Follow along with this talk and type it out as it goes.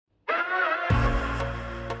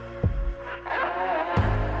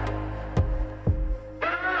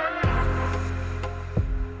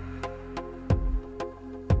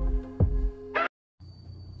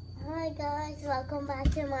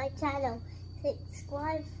my channel.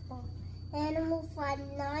 Subscribe for Animal Fun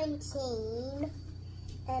 19.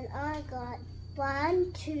 And I got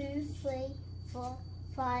 1, 2, 3, 4,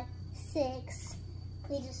 5, 6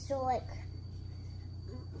 prehistoric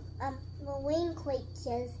marine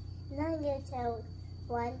creatures. And I'm going to tell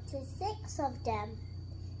 1 to 6 of them.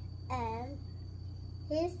 And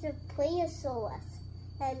here's the Pliosaurus.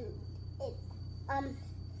 And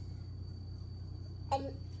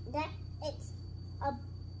that it's a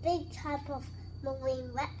big type of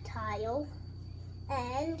marine reptile,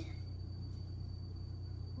 and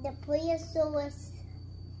the Pliosaurus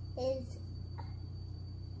is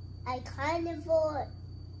a carnivore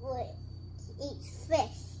which eats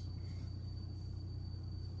fish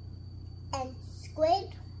and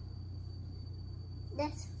squid.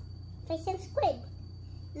 That's fish and squid.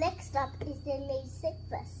 Next up is the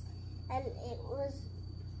Leedsichthys, and it was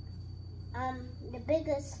the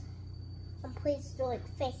biggest prehistoric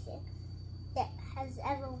fish that has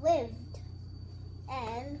ever lived,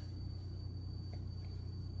 and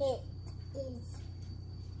it is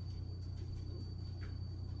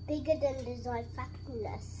bigger than the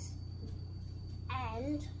Xiphactinus,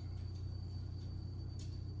 and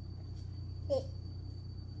it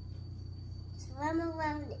swam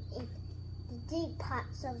around in the deep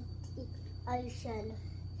parts of the ocean.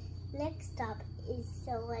 Next up is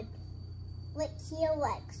the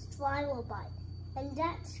Redlichia Trilobite, and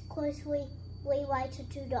that's closely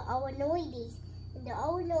related to the Olenoides. And the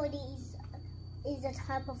Olenoides is a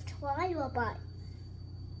type of Trilobite.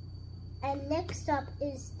 And next up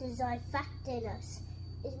is the Xiphactinus.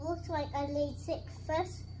 It looks like a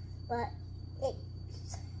Leedsichthys, but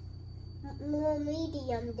it's more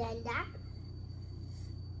medium than that.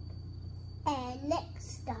 And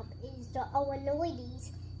next up is the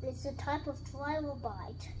Olenoides. It's a type of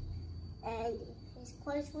Trilobite, and it's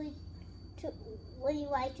closely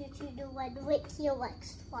related to the Redlichia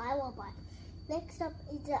Trilobite. Next up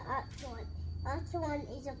is the Archelon. Archelon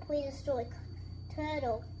is a prehistoric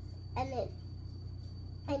turtle, and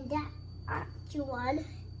that Archelon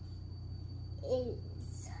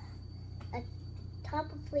is a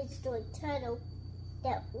type of prehistoric turtle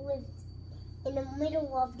that lives in the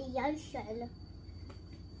middle of the ocean.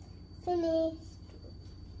 Finished.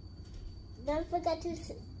 Don't forget to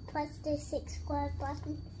press the subscribe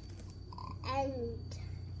button and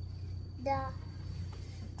the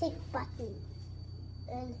tick button,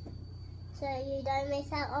 and so you don't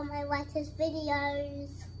miss out on my latest videos.